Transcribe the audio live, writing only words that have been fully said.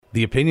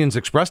The opinions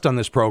expressed on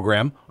this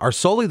program are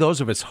solely those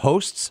of its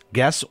hosts,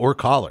 guests, or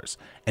callers,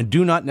 and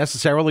do not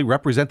necessarily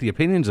represent the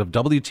opinions of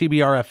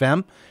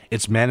WTBR-FM,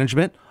 its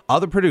management,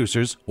 other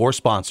producers, or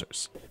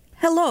sponsors.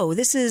 Hello,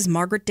 this is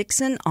Margaret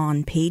Dixon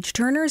on Page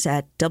Turners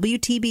at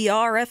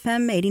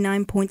WTBR-FM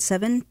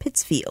 89.7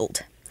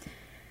 Pittsfield.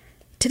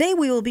 Today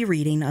we will be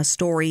reading a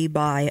story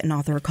by an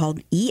author called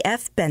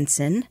E.F.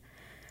 Benson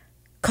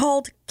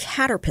called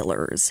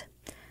Caterpillars.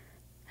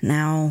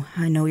 Now,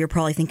 I know you're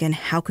probably thinking,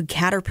 how could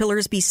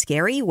caterpillars be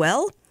scary?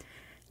 Well,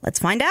 let's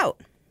find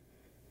out.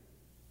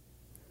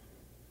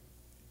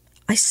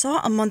 I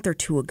saw a month or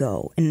two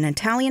ago in an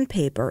Italian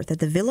paper that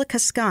the Villa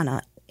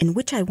Cascana, in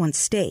which I once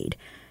stayed,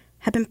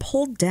 had been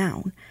pulled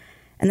down,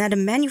 and that a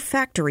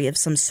manufactory of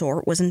some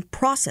sort was in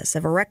process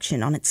of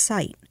erection on its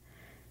site.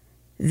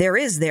 There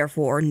is,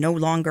 therefore, no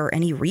longer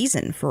any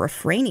reason for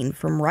refraining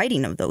from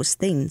writing of those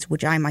things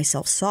which I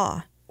myself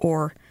saw,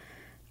 or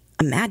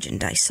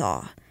imagined I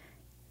saw,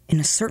 in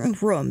a certain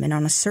room and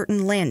on a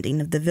certain landing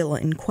of the villa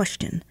in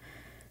question,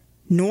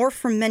 nor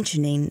from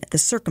mentioning the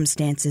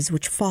circumstances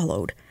which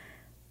followed,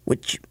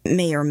 which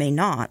may or may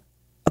not,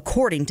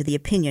 according to the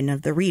opinion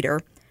of the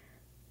reader,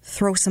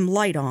 throw some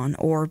light on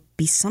or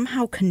be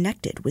somehow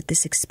connected with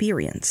this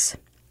experience.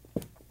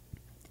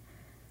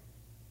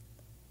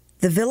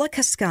 The Villa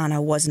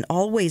Cascana was in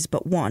all ways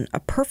but one a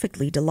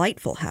perfectly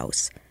delightful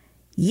house,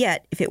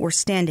 yet if it were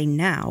standing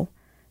now,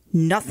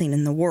 nothing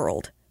in the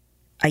world,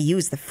 I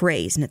use the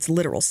phrase in its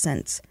literal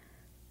sense,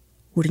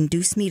 would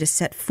induce me to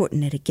set foot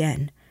in it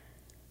again,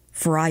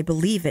 for I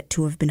believe it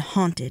to have been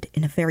haunted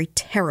in a very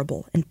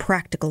terrible and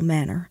practical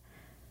manner.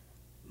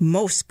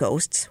 Most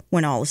ghosts,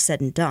 when all is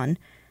said and done,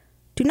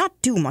 do not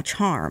do much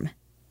harm.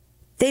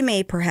 They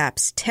may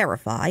perhaps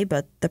terrify,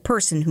 but the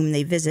person whom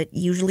they visit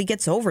usually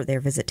gets over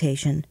their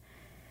visitation.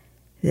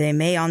 They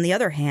may, on the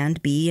other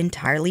hand, be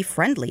entirely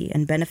friendly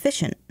and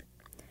beneficent.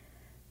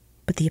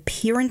 But the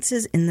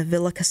appearances in the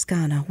Villa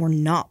Cascana were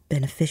not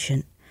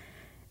beneficent,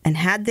 and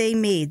had they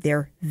made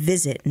their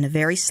visit in a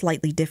very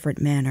slightly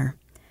different manner,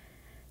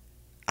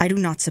 I do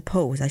not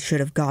suppose I should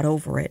have got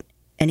over it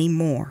any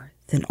more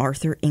than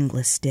Arthur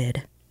Inglis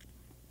did.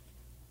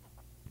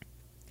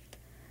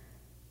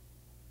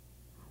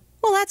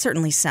 Well, that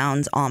certainly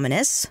sounds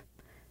ominous.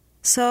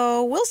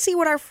 So we'll see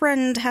what our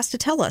friend has to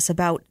tell us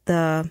about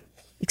the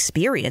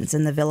experience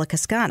in the Villa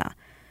Cascana.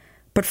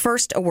 But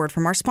first, a word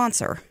from our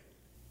sponsor.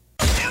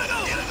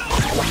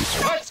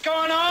 What's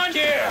going on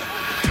here?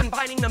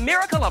 Combining the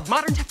miracle of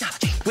modern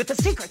technology with the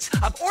secrets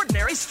of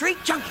ordinary street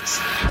junkies.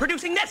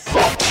 Producing this.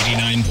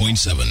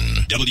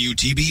 89.7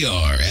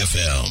 WTBR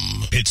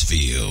FM,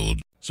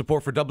 Pittsfield.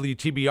 Support for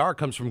WTBR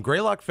comes from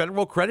Greylock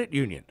Federal Credit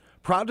Union.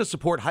 Proud to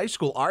support high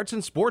school arts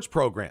and sports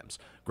programs.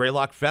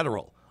 Greylock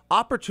Federal.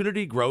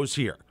 Opportunity grows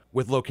here.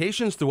 With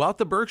locations throughout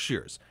the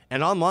Berkshires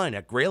and online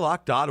at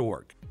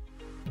greylock.org.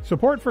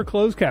 Support for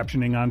closed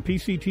captioning on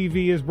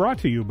PCTV is brought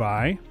to you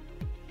by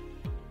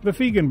the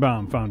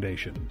Feigenbaum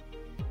Foundation,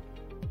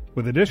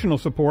 with additional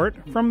support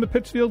from the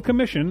Pittsfield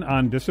Commission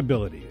on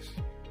Disabilities.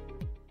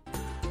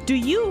 Do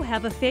you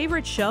have a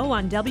favorite show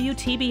on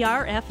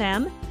WTBR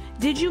FM?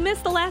 Did you miss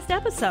the last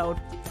episode?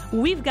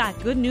 We've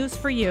got good news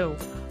for you.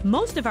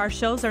 Most of our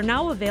shows are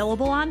now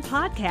available on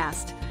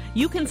podcast.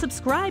 You can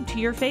subscribe to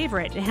your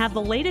favorite and have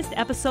the latest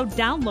episode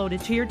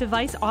downloaded to your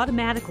device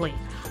automatically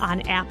on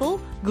Apple,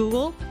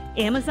 Google,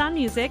 Amazon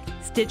Music,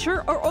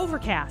 Stitcher, or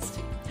Overcast.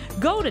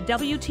 Go to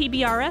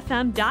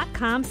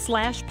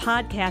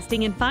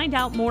WTBRFM.com/podcasting and find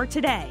out more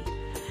today.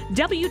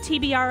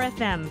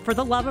 WTBR-FM, for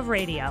the love of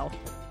radio.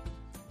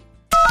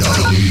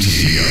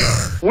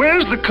 WTBR.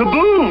 Where's the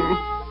kaboom?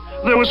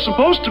 There was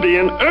supposed to be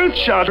an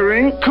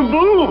earth-shattering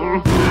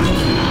kaboom.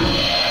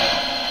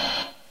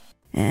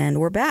 And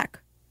we're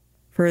back.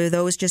 For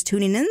those just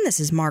tuning in,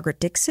 this is Margaret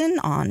Dixon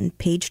on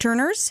Page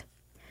Turners,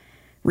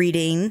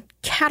 reading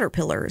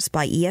Caterpillars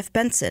by E.F.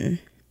 Benson.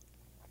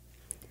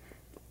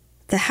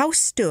 The house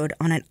stood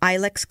on an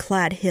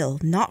ilex-clad hill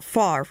not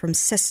far from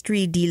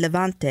Sestri di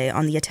Levante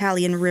on the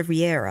Italian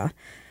Riviera,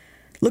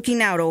 looking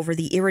out over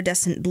the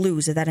iridescent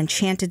blues of that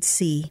enchanted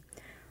sea,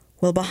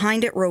 while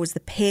behind it rose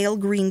the pale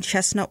green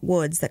chestnut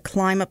woods that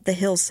climb up the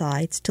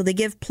hillsides till they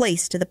give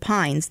place to the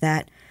pines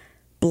that,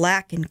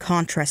 black in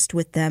contrast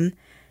with them,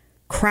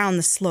 crown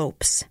the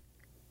slopes.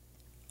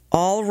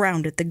 All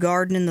round it the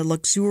garden in the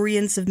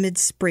luxuriance of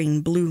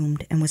mid-spring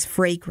bloomed and was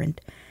fragrant,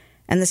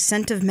 and the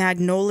scent of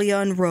magnolia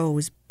and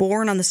rose,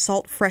 borne on the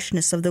salt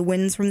freshness of the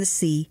winds from the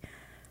sea,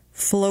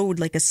 flowed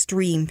like a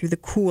stream through the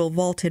cool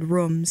vaulted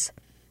rooms.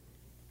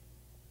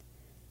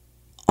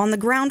 On the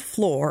ground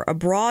floor, a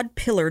broad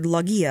pillared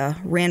loggia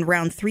ran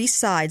round three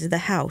sides of the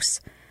house,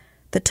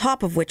 the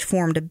top of which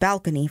formed a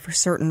balcony for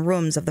certain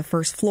rooms of the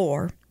first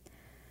floor.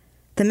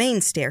 The main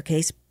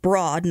staircase,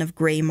 broad and of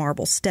grey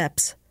marble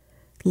steps,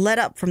 led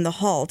up from the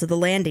hall to the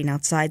landing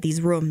outside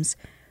these rooms,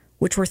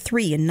 which were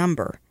three in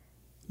number,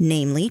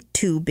 namely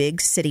 2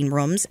 big sitting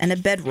rooms and a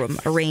bedroom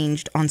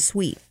arranged en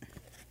suite.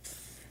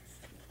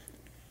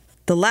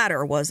 The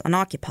latter was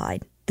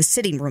unoccupied. The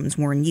sitting rooms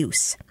were in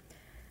use.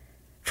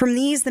 From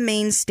these, the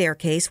main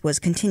staircase was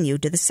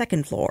continued to the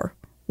second floor,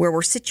 where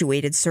were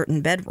situated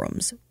certain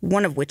bedrooms,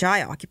 one of which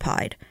I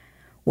occupied,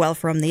 while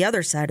from the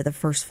other side of the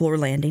first-floor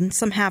landing,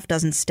 some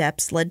half-dozen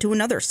steps led to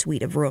another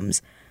suite of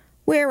rooms,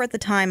 where, at the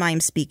time I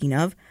am speaking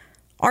of,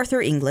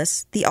 Arthur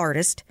Inglis, the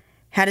artist,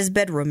 had his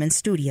bedroom and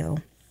studio.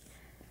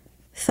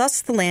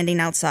 Thus the landing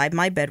outside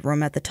my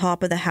bedroom at the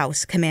top of the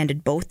house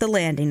commanded both the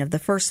landing of the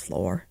first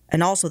floor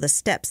and also the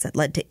steps that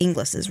led to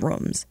Inglis's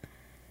rooms.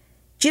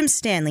 Jim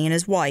Stanley and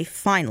his wife,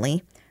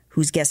 finally,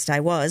 whose guest I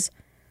was,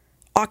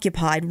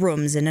 occupied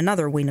rooms in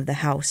another wing of the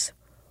house,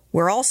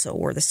 where also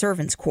were the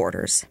servants'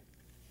 quarters.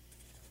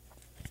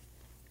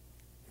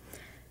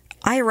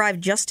 I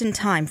arrived just in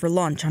time for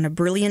lunch on a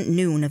brilliant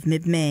noon of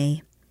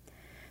mid-May.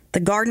 The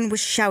garden was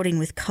shouting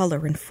with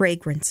color and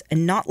fragrance,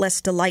 and not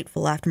less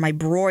delightful after my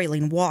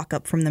broiling walk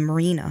up from the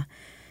marina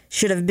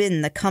should have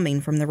been the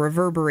coming from the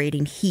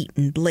reverberating heat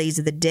and blaze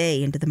of the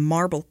day into the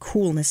marble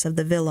coolness of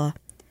the villa.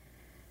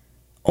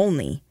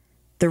 Only,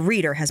 the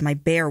reader has my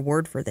bare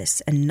word for this,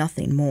 and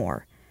nothing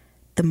more.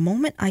 The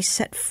moment I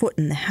set foot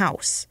in the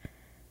house,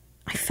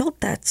 I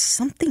felt that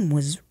something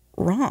was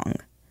wrong.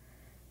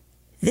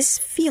 This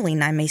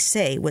feeling, I may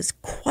say, was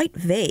quite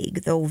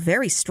vague, though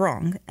very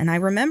strong, and I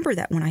remember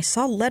that when I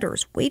saw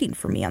letters waiting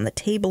for me on the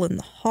table in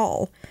the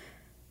hall,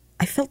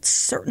 I felt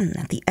certain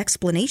that the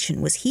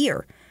explanation was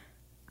here.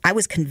 I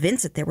was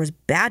convinced that there was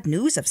bad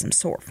news of some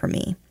sort for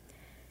me.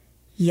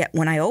 Yet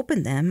when I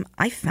opened them,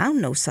 I found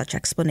no such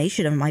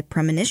explanation of my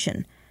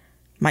premonition.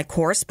 My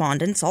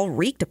correspondence all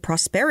reeked of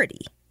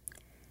prosperity.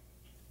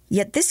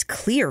 Yet this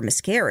clear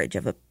miscarriage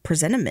of a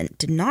presentiment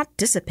did not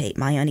dissipate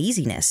my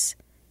uneasiness.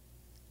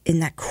 In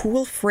that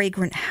cool,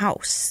 fragrant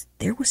house,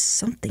 there was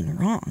something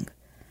wrong.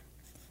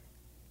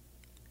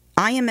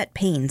 I am at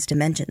pains to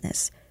mention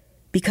this,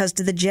 because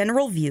to the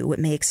general view it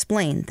may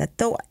explain that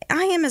though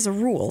I am as a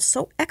rule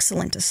so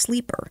excellent a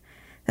sleeper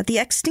that the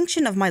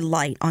extinction of my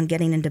light on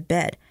getting into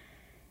bed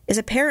is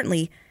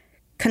apparently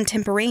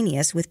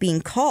contemporaneous with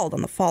being called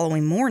on the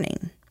following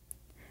morning.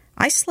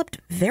 I slept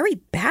very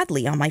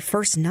badly on my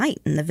first night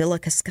in the Villa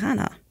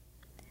Cascana.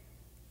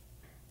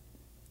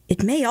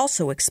 It may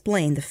also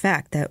explain the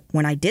fact that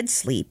when I did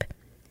sleep,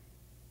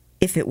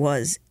 if it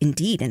was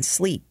indeed in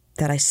sleep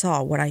that I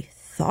saw what I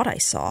thought I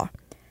saw,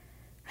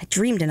 I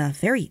dreamed in a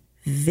very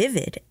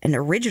vivid and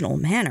original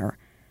manner.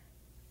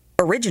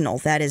 Original,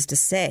 that is to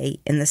say,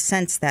 in the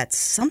sense that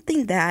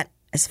something that,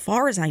 as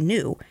far as I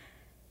knew,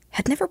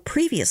 had never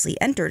previously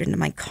entered into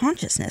my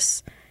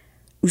consciousness,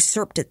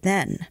 usurped it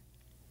then.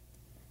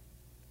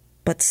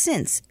 But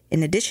since,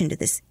 in addition to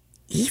this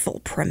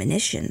evil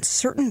premonition,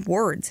 certain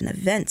words and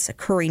events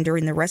occurring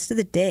during the rest of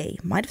the day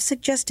might have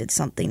suggested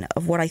something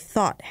of what I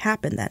thought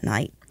happened that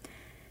night,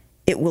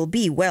 it will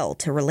be well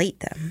to relate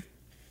them.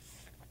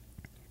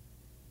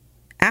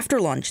 After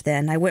lunch,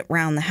 then, I went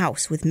round the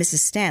house with Mrs.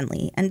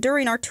 Stanley, and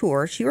during our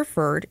tour she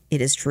referred,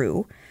 it is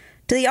true,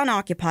 to the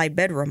unoccupied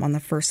bedroom on the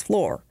first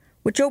floor,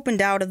 which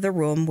opened out of the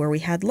room where we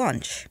had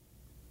lunch.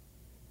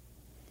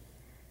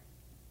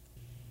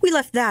 "We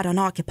left that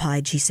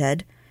unoccupied," she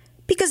said,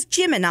 "because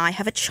Jim and I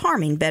have a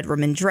charming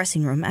bedroom and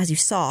dressing room, as you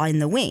saw, in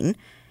the wing,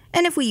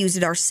 and if we used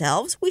it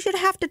ourselves, we should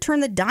have to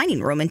turn the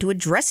dining room into a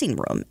dressing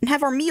room and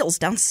have our meals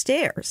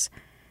downstairs.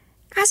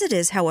 As it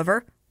is,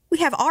 however, we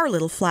have our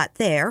little flat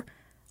there.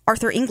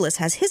 Arthur Inglis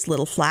has his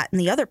little flat in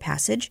the other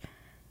passage,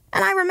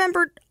 and I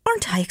remembered,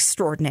 aren't I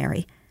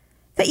extraordinary,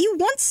 that you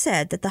once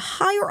said that the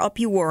higher up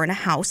you were in a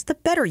house, the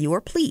better you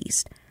were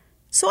pleased.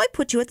 So I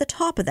put you at the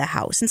top of the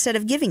house instead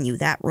of giving you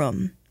that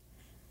room."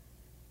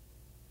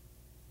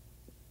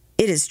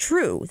 It is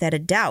true that a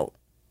doubt,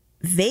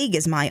 vague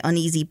as my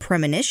uneasy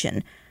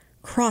premonition,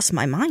 crossed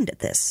my mind at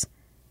this.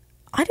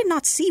 I did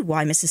not see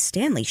why Mrs.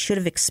 Stanley should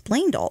have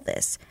explained all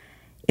this,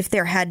 if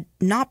there had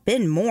not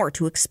been more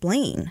to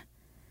explain.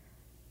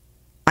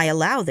 I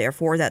allow,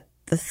 therefore, that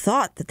the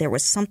thought that there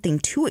was something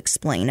to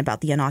explain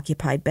about the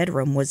unoccupied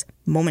bedroom was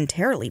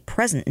momentarily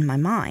present in my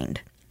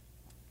mind.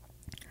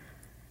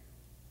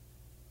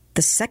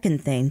 The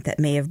second thing that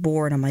may have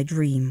borne on my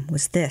dream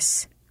was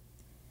this.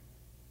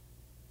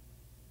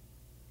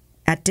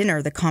 At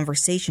dinner, the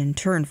conversation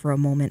turned for a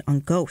moment on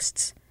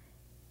ghosts.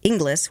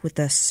 Inglis, with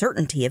the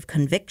certainty of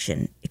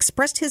conviction,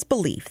 expressed his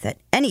belief that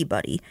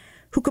anybody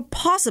who could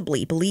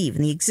possibly believe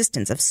in the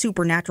existence of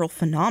supernatural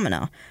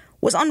phenomena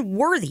was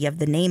unworthy of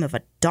the name of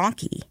a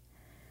donkey.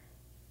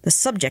 The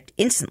subject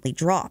instantly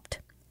dropped.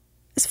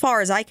 As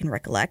far as I can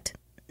recollect,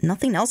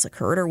 nothing else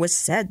occurred or was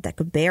said that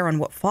could bear on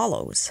what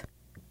follows.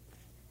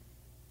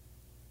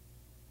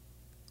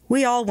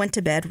 We all went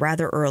to bed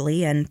rather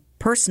early, and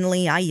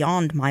personally I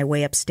yawned my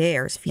way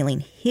upstairs,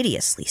 feeling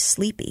hideously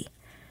sleepy.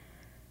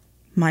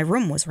 My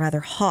room was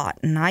rather hot,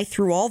 and I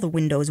threw all the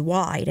windows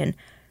wide, and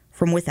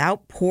from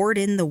without poured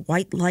in the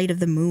white light of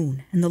the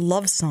moon and the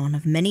love song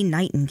of many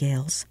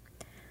nightingales.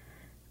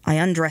 I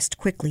undressed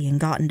quickly and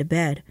got into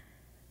bed,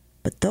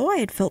 but though I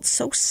had felt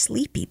so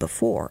sleepy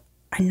before,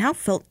 I now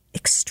felt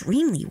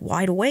extremely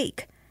wide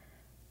awake.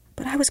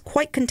 But I was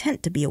quite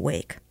content to be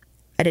awake.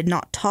 I did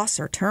not toss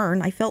or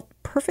turn. I felt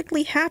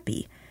perfectly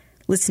happy,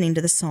 listening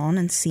to the song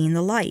and seeing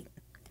the light.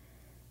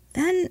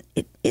 Then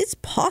it is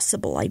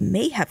possible I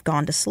may have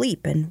gone to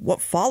sleep, and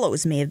what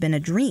follows may have been a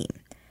dream.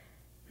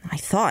 I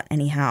thought,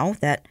 anyhow,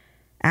 that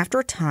after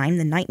a time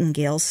the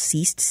nightingales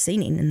ceased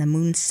singing and the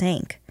moon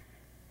sank.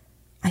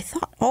 I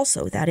thought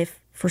also that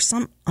if, for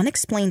some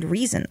unexplained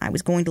reason, I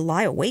was going to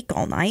lie awake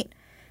all night,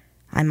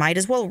 I might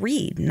as well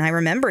read, and I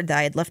remembered that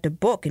I had left a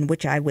book in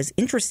which I was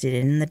interested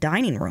in the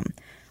dining room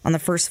on the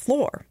first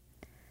floor.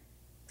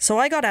 So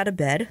I got out of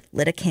bed,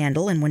 lit a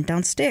candle, and went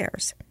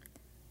downstairs.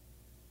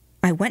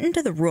 I went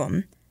into the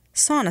room,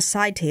 saw on a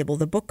side table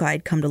the book I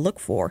had come to look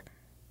for,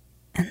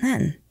 and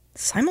then,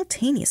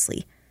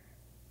 simultaneously,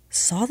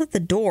 saw that the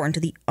door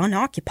into the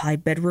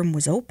unoccupied bedroom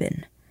was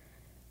open.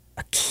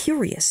 A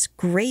curious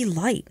gray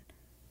light,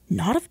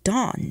 not of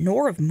dawn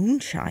nor of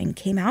moonshine,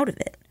 came out of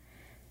it,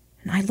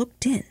 and I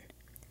looked in.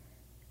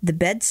 The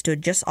bed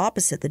stood just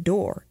opposite the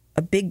door,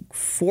 a big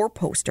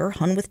four-poster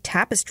hung with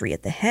tapestry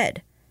at the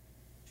head.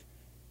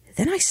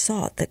 Then I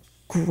saw the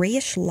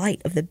grayish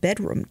light of the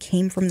bedroom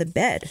came from the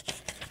bed,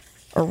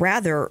 or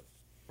rather,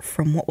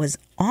 from what was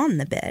on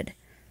the bed.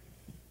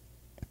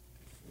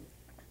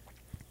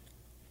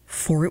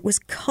 For it was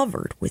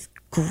covered with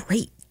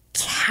great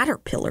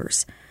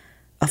caterpillars,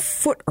 a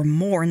foot or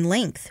more in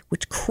length,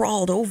 which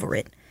crawled over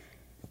it.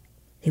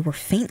 They were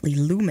faintly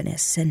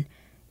luminous, and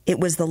it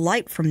was the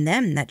light from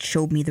them that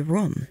showed me the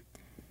room.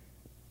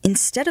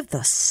 Instead of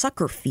the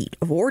sucker feet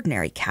of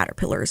ordinary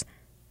caterpillars,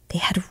 they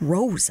had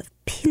rows of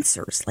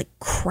pincers like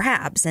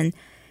crabs, and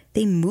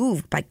they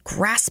moved by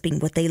grasping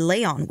what they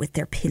lay on with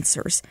their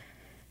pincers,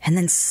 and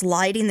then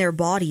sliding their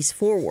bodies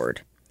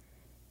forward.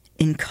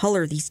 In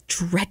color, these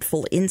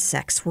dreadful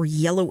insects were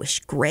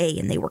yellowish-gray,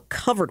 and they were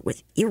covered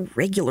with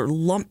irregular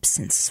lumps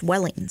and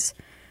swellings.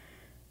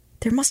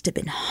 There must have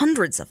been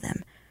hundreds of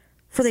them,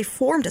 for they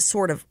formed a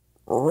sort of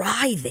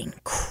writhing,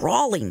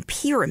 crawling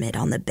pyramid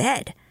on the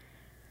bed.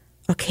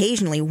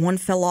 Occasionally, one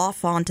fell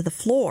off onto the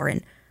floor,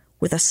 and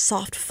with a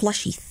soft,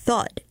 fleshy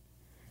thud.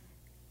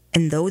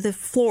 And though the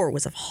floor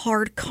was of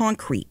hard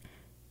concrete,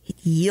 it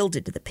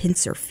yielded to the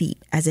pincer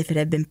feet as if it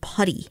had been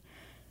putty,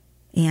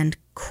 and,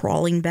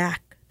 crawling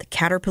back, the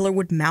caterpillar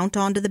would mount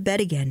onto the bed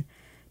again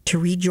to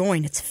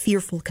rejoin its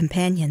fearful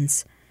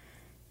companions.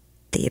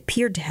 They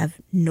appeared to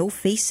have no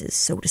faces,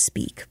 so to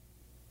speak,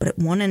 but at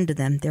one end of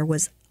them there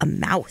was a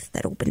mouth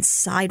that opened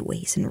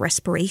sideways in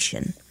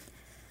respiration.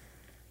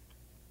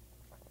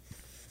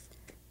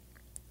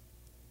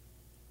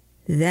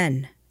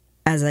 Then,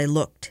 as I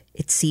looked,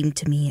 it seemed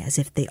to me as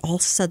if they all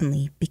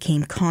suddenly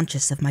became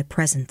conscious of my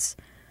presence.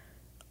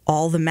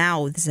 All the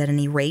mouths, at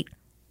any rate,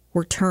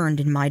 were turned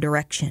in my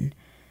direction,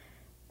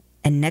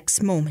 and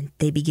next moment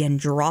they began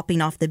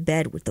dropping off the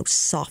bed with those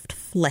soft,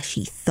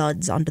 fleshy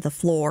thuds onto the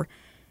floor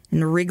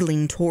and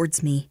wriggling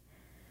towards me.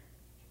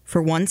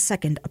 For 1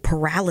 second, a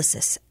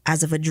paralysis,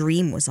 as of a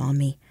dream, was on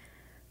me,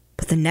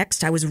 but the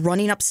next I was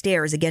running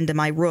upstairs again to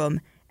my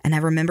room, and I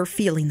remember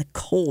feeling the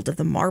cold of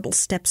the marble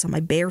steps on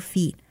my bare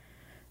feet.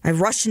 I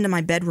rushed into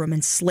my bedroom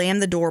and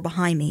slammed the door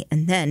behind me,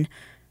 and then,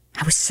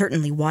 I was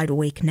certainly wide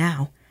awake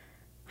now,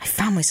 I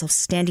found myself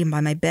standing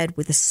by my bed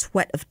with the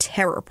sweat of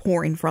terror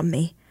pouring from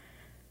me.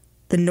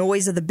 The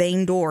noise of the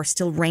banged door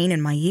still rang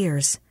in my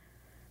ears.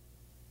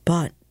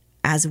 But,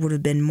 as would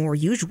have been more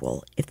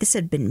usual if this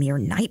had been mere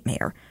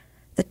nightmare,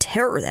 the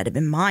terror that had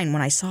been mine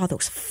when I saw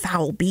those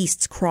foul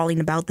beasts crawling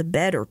about the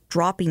bed or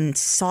dropping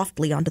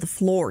softly onto the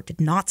floor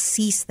did not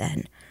cease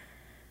then.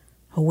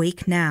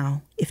 Awake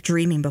now, if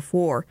dreaming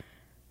before,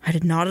 I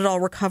did not at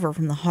all recover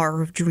from the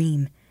horror of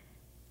dream.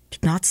 It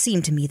did not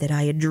seem to me that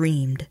I had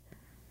dreamed.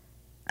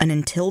 And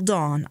until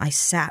dawn I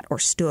sat or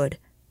stood,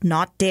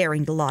 not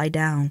daring to lie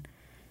down,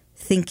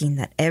 thinking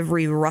that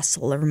every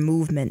rustle or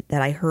movement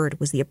that I heard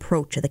was the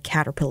approach of the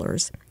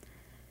caterpillars.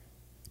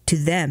 To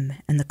them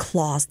and the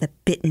claws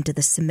that bit into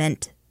the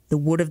cement, the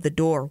wood of the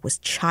door was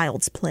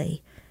child's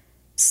play.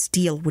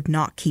 Steel would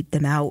not keep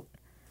them out.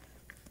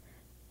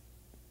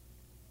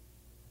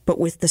 But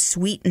with the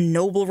sweet and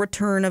noble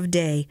return of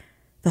day,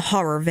 the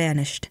horror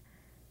vanished.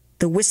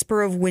 The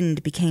whisper of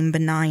wind became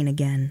benign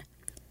again.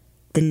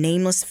 The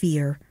nameless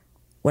fear,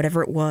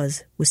 whatever it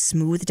was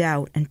smoothed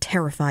out and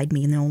terrified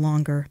me no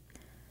longer.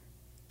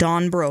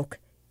 Dawn broke,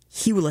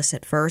 hueless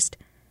at first,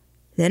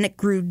 then it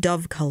grew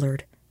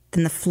dove-colored,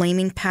 then the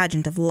flaming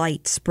pageant of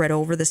light spread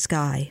over the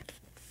sky.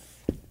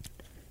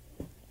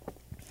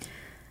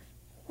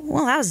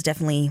 Well, that was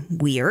definitely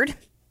weird.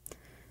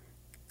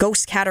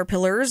 Ghost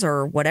caterpillars,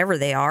 or whatever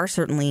they are,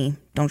 certainly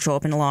don't show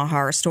up in a lot of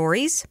horror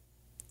stories.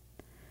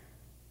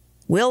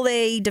 Will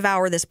they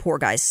devour this poor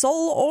guy's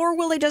soul, or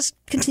will they just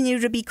continue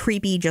to be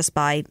creepy just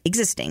by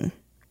existing?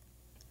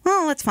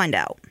 Well, let's find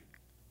out.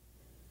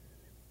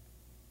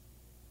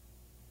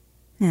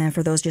 And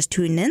for those just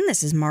tuning in,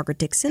 this is Margaret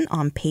Dixon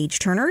on Page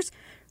Turners,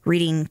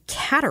 reading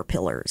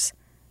Caterpillars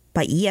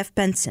by E.F.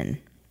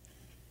 Benson.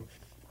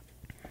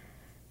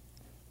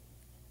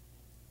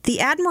 The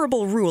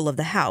admirable rule of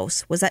the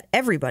house was that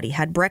everybody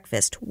had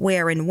breakfast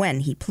where and when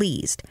he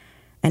pleased,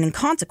 and in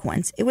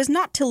consequence it was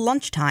not till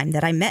lunchtime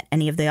that I met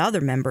any of the other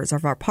members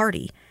of our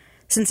party,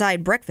 since I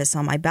had breakfast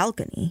on my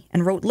balcony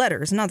and wrote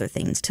letters and other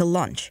things till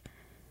lunch.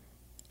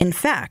 In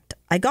fact,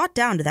 I got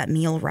down to that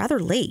meal rather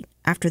late,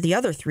 after the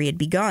other 3 had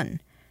begun.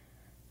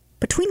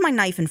 Between my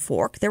knife and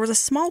fork, there was a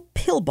small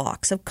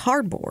pillbox of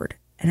cardboard,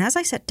 and as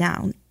I sat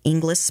down,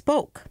 Inglis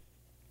spoke.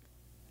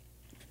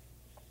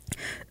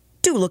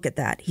 "Do look at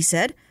that," he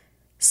said.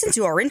 "Since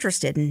you are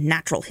interested in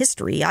natural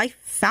history, I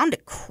found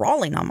it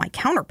crawling on my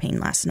counterpane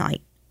last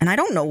night, and I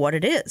don't know what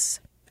it is."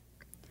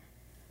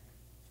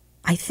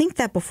 I think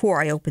that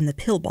before I opened the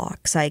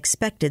pillbox, I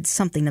expected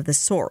something of the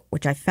sort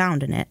which I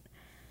found in it.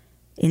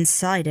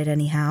 Inside it,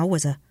 anyhow,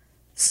 was a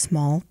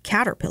small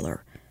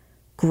caterpillar,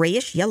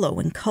 grayish-yellow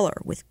in color,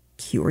 with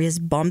curious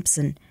bumps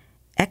and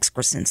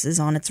excrescences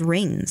on its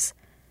rings.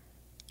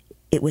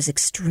 It was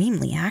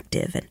extremely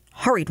active and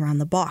hurried round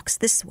the box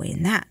this way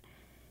and that.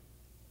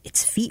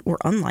 Its feet were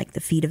unlike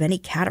the feet of any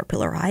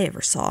caterpillar I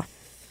ever saw.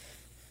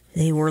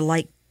 They were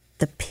like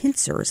the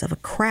pincers of a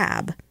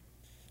crab.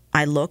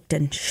 I looked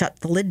and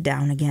shut the lid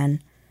down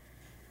again.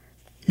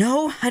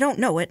 "No, I don't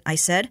know it," I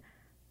said,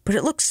 "but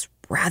it looks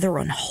rather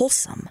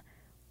unwholesome.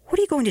 What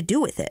are you going to do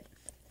with it?"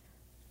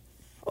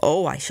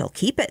 "Oh, I shall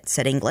keep it,"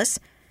 said Inglis.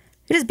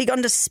 "It has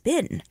begun to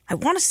spin. I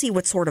want to see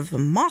what sort of a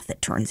moth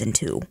it turns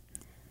into."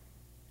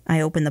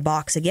 I opened the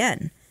box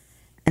again,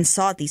 and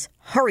saw that these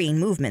hurrying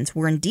movements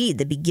were indeed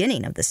the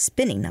beginning of the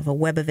spinning of a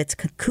web of its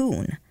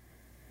cocoon.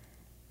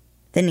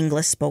 Then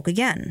Inglis spoke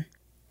again.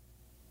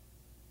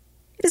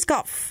 "It has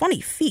got funny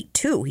feet,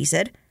 too," he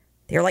said.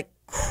 "They are like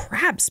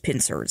crab's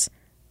pincers.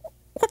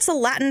 What's the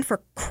Latin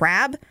for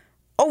crab?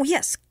 Oh,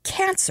 yes,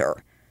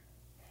 cancer.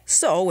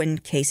 So, in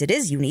case it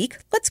is unique,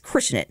 let's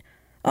christen it.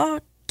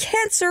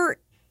 Cancer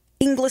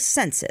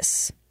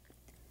Inglisensis."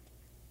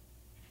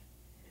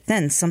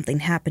 Then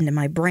something happened in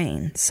my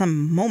brain,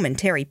 some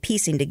momentary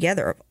piecing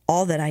together of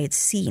all that I had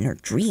seen or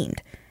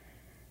dreamed.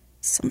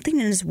 Something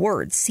in his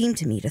words seemed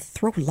to me to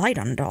throw light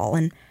on it all,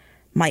 and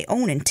my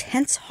own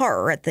intense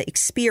horror at the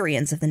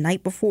experience of the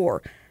night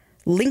before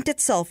linked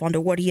itself onto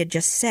what he had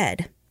just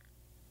said.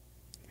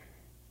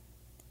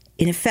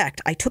 In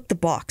effect, I took the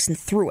box and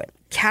threw it,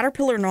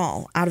 caterpillar and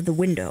all, out of the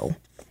window.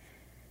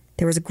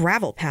 There was a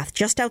gravel path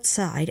just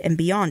outside, and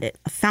beyond it,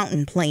 a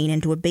fountain playing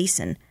into a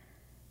basin.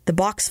 The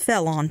box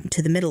fell on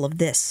to the middle of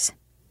this.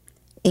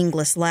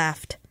 Inglis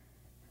laughed.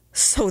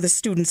 "So the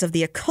students of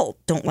the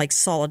occult don't like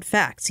solid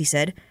facts," he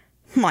said.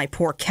 "My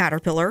poor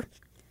caterpillar."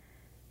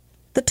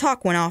 The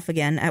talk went off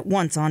again at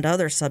once on to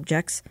other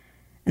subjects,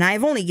 and I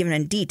have only given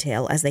in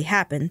detail, as they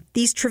happened,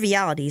 these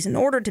trivialities in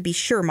order to be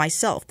sure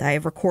myself that I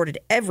have recorded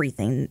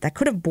everything that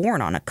could have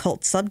borne on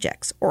occult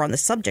subjects or on the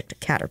subject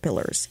of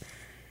caterpillars.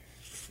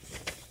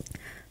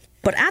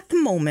 But at the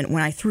moment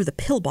when I threw the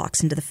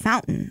pillbox into the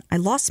fountain, I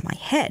lost my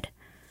head.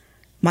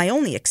 My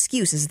only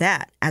excuse is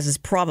that, as is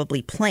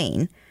probably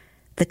plain,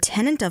 the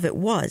tenant of it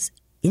was,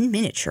 in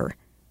miniature,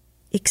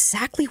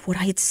 exactly what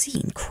I had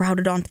seen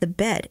crowded onto the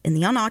bed in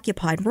the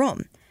unoccupied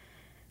room.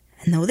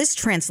 And though this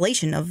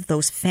translation of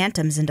those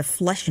phantoms into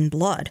flesh and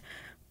blood,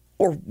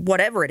 or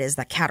whatever it is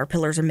that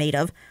caterpillars are made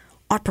of,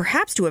 ought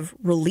perhaps to have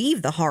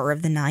relieved the horror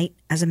of the night,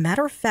 as a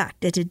matter of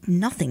fact, it did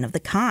nothing of the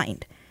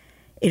kind.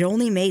 It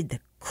only made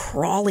the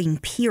crawling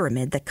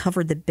pyramid that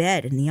covered the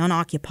bed in the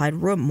unoccupied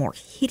room more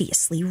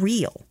hideously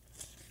real.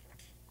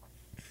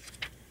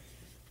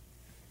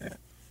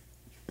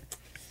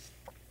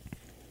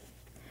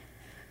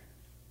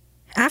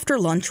 After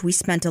lunch, we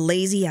spent a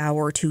lazy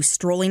hour or two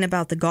strolling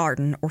about the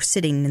garden or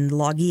sitting in the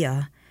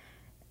loggia,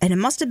 and it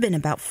must have been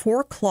about 4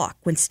 o'clock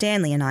when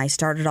Stanley and I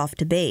started off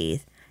to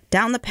bathe,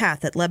 down the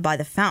path that led by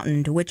the fountain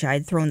into which I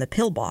had thrown the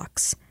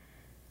pillbox.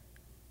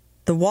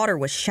 The water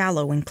was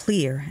shallow and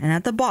clear, and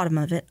at the bottom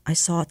of it I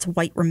saw its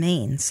white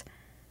remains.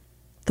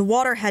 The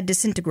water had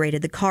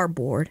disintegrated the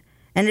cardboard,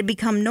 and had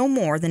become no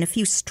more than a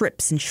few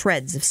strips and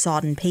shreds of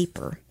sodden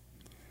paper.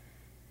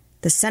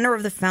 The center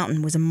of the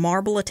fountain was a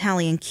marble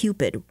Italian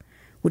Cupid,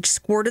 which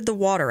squirted the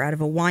water out of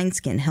a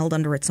wineskin held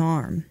under its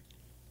arm.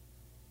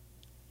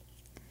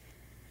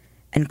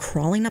 And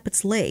crawling up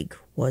its leg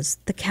was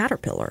the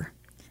caterpillar.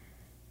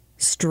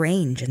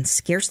 Strange and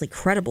scarcely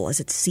credible as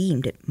it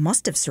seemed, it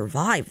must have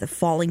survived the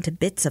falling to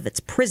bits of its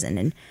prison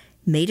and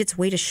made its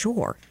way to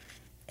shore.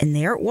 And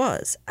there it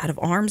was, out of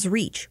arm's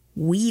reach,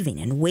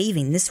 weaving and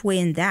waving this way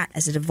and that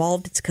as it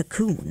evolved its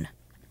cocoon.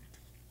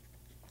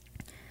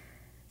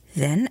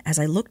 Then, as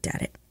I looked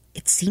at it,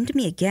 it seemed to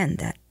me again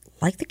that,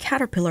 like the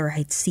caterpillar I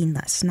had seen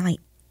last night,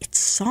 it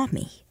saw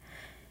me,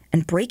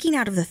 and breaking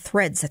out of the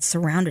threads that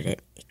surrounded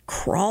it, it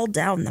crawled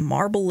down the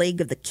marble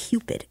leg of the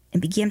Cupid and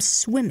began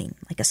swimming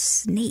like a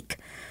snake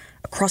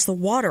across the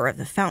water of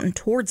the fountain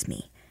towards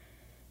me.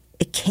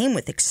 It came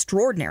with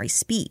extraordinary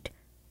speed.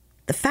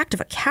 The fact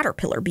of a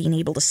caterpillar being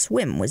able to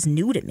swim was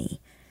new to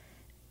me,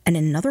 and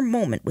in another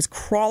moment was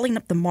crawling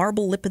up the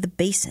marble lip of the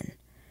basin.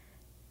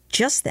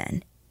 Just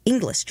then,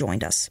 Inglis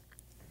joined us.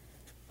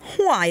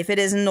 "Why, if it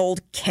isn't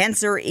old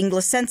Cancer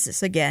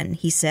Inglisensis again,"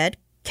 he said,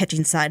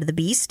 catching sight of the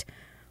beast.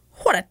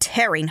 "What a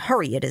tearing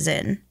hurry it is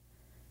in."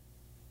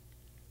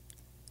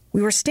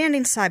 We were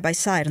standing side by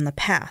side on the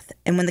path,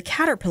 and when the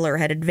caterpillar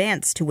had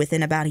advanced to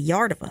within about a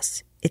yard of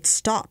us, it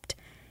stopped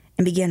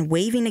and began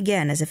waving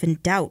again as if in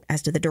doubt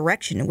as to the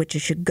direction in which it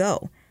should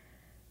go.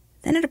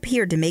 Then it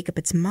appeared to make up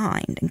its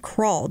mind and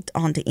crawled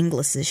onto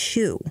Inglis's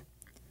shoe.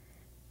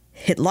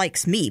 "It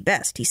likes me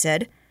best," he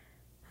said,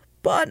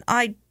 "but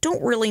I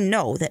don't really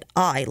know that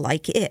I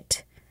like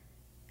it.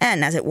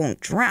 And as it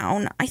won't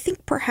drown, I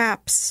think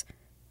perhaps—"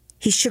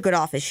 He shook it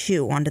off his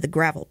shoe onto the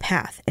gravel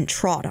path and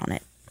trod on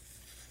it.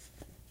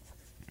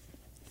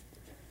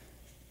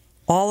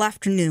 All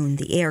afternoon,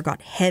 the air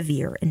got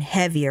heavier and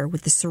heavier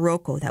with the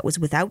sirocco that was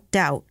without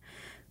doubt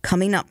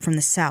coming up from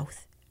the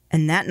south,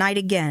 and that night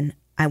again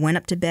I went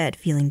up to bed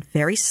feeling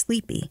very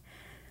sleepy,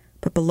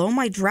 but below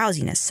my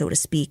drowsiness, so to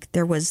speak,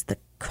 there was the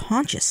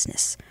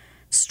consciousness,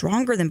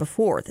 stronger than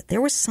before, that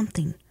there was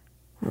something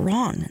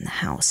wrong in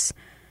the house,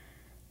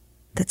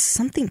 that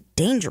something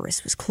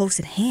dangerous was close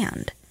at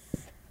hand.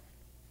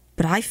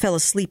 But I fell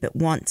asleep at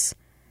once,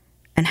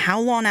 and how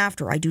long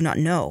after I do not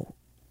know.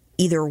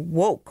 Either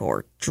woke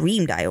or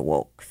dreamed I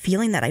awoke,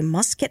 feeling that I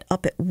must get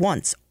up at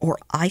once or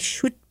I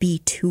should be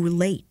too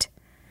late.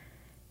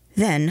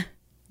 Then,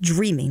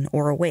 dreaming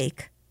or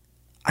awake,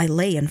 I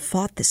lay and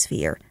fought this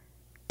fear,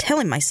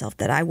 telling myself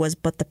that I was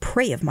but the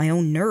prey of my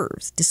own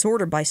nerves,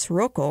 disordered by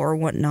sirocco or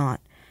what not,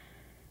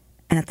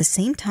 and at the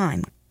same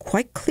time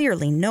quite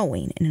clearly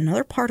knowing in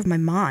another part of my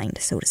mind,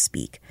 so to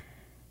speak,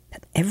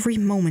 that every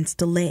moment's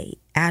delay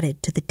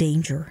added to the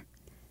danger.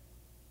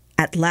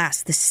 At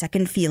last, this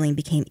second feeling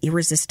became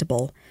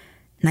irresistible,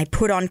 and I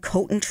put on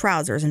coat and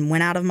trousers and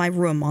went out of my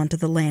room onto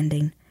the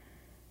landing.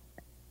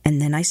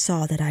 And then I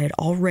saw that I had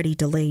already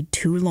delayed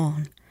too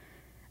long,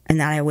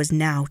 and that I was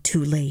now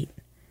too late.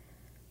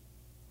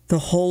 The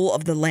whole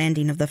of the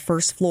landing of the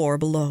first floor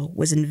below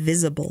was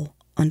invisible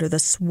under the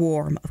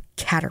swarm of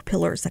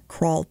caterpillars that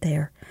crawled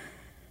there.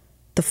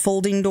 The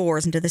folding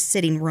doors into the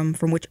sitting room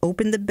from which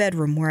opened the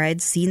bedroom where I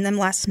had seen them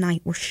last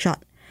night were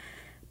shut,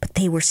 but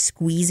they were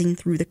squeezing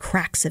through the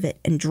cracks of it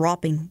and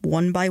dropping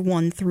one by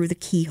one through the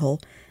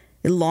keyhole,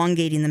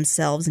 elongating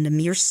themselves into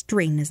mere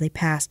string as they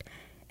passed,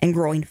 and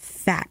growing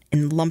fat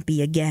and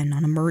lumpy again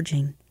on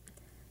emerging.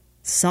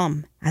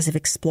 Some, as if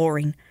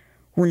exploring,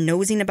 were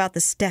nosing about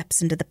the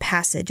steps into the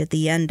passage at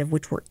the end of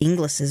which were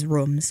Inglis's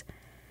rooms.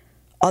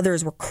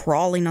 Others were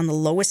crawling on the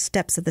lowest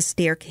steps of the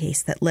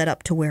staircase that led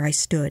up to where I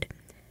stood.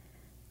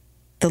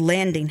 The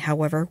landing,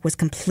 however, was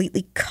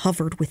completely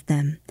covered with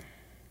them.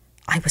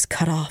 I was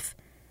cut off,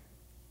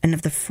 and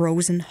of the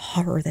frozen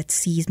horror that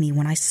seized me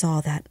when I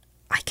saw that,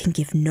 I can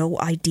give no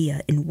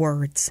idea in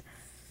words.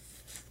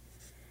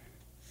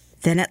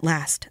 Then at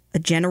last, a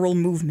general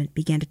movement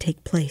began to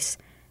take place,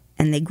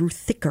 and they grew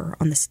thicker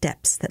on the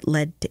steps that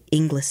led to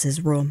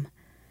Inglis's room.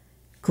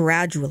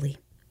 Gradually,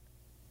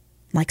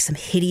 like some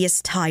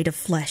hideous tide of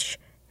flesh,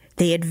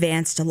 they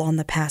advanced along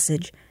the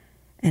passage,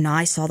 and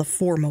I saw the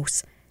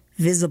foremost,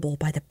 visible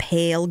by the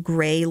pale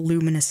gray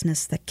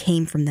luminousness that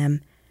came from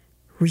them,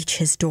 reach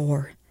his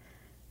door.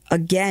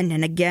 Again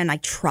and again I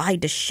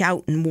tried to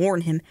shout and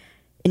warn him,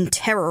 in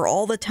terror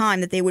all the time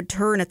that they would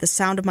turn at the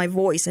sound of my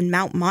voice and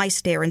mount my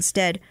stair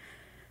instead.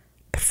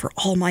 But for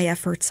all my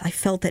efforts, I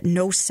felt that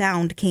no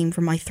sound came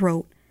from my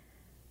throat.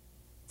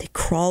 They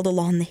crawled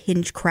along the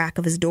hinge crack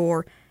of his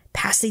door,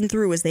 passing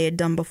through as they had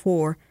done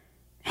before,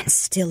 and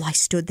still I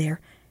stood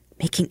there,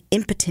 making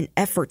impotent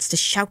efforts to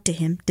shout to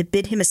him, to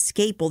bid him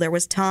escape while there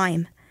was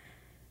time.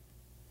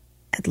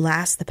 At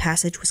last the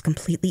passage was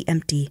completely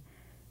empty.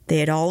 They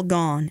had all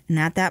gone, and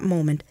at that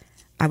moment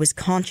I was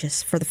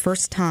conscious, for the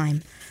first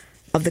time,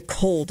 of the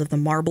cold of the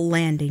marble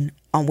landing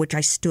on which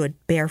I stood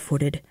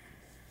barefooted.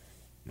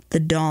 The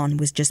dawn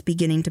was just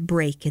beginning to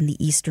break in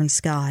the eastern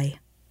sky.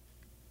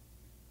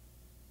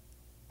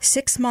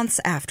 6 months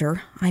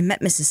after, I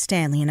met Mrs.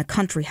 Stanley in a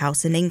country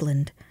house in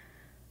England.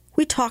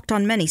 We talked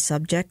on many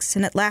subjects,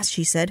 and at last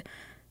she said,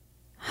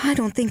 "I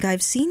don't think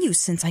I've seen you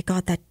since I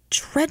got that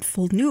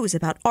dreadful news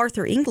about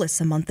Arthur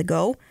Inglis a month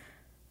ago."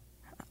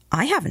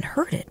 "I haven't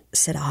heard it,"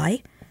 said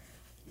I.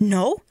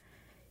 "No?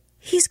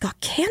 He's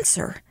got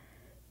cancer.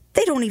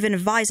 They don't even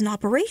advise an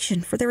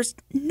operation, for there is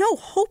no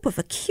hope of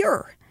a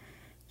cure.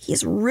 He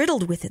is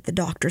riddled with it, the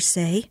doctors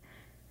say."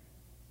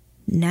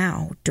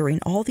 Now, during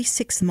all these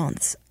 6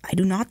 months, I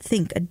do not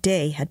think a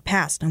day had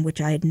passed on which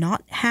I had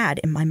not had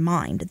in my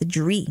mind the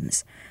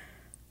dreams,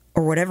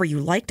 or whatever you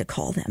like to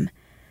call them,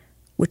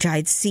 which I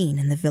had seen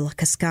in the Villa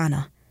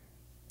Cascana.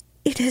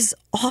 "It is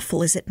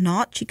awful, is it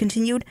not?" she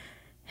continued,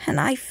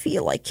 "and I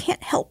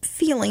can't help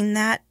feeling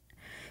that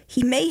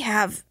he may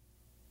have—"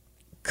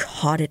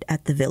 "Caught it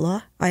at the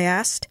villa?" I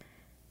asked.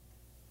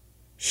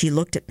 She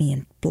looked at me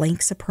in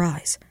blank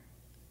surprise.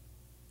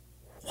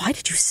 "Why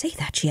did you say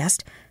that?" she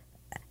asked.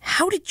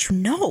 "How did you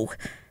know?"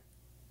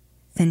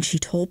 Then she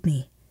told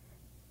me.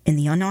 In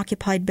the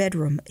unoccupied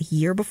bedroom a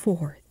year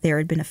before, there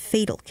had been a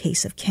fatal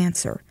case of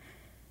cancer.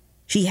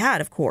 She had,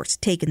 of course,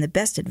 taken the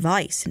best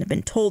advice and had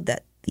been told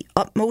that the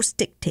utmost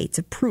dictates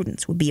of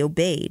prudence would be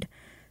obeyed,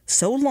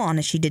 so long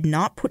as she did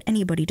not put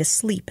anybody to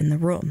sleep in the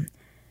room.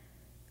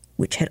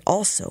 which had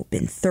also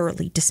been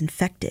thoroughly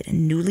disinfected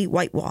and newly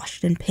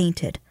whitewashed and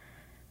painted.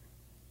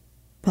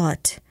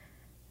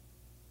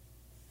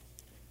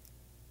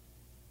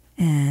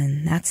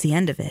 And that's the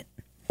end of it.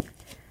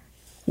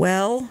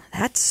 Well,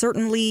 that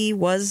certainly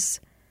was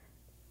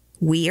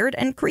weird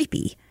and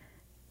creepy.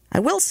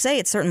 I will say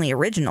it's certainly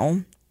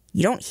original.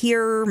 You don't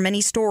hear many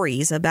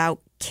stories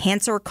about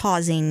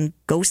cancer-causing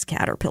ghost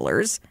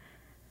caterpillars.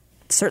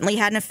 It certainly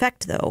had an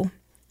effect, though.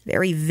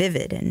 Very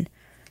vivid and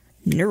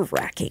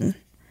nerve-wracking.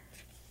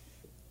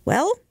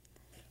 Well,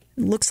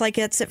 looks like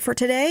that's it for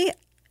today.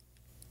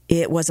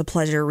 It was a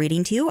pleasure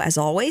reading to you, as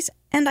always,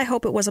 and I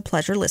hope it was a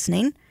pleasure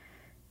listening.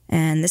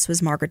 And this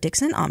was Margaret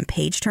Dixon on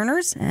Page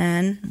Turners,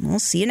 and we'll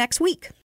see you next week.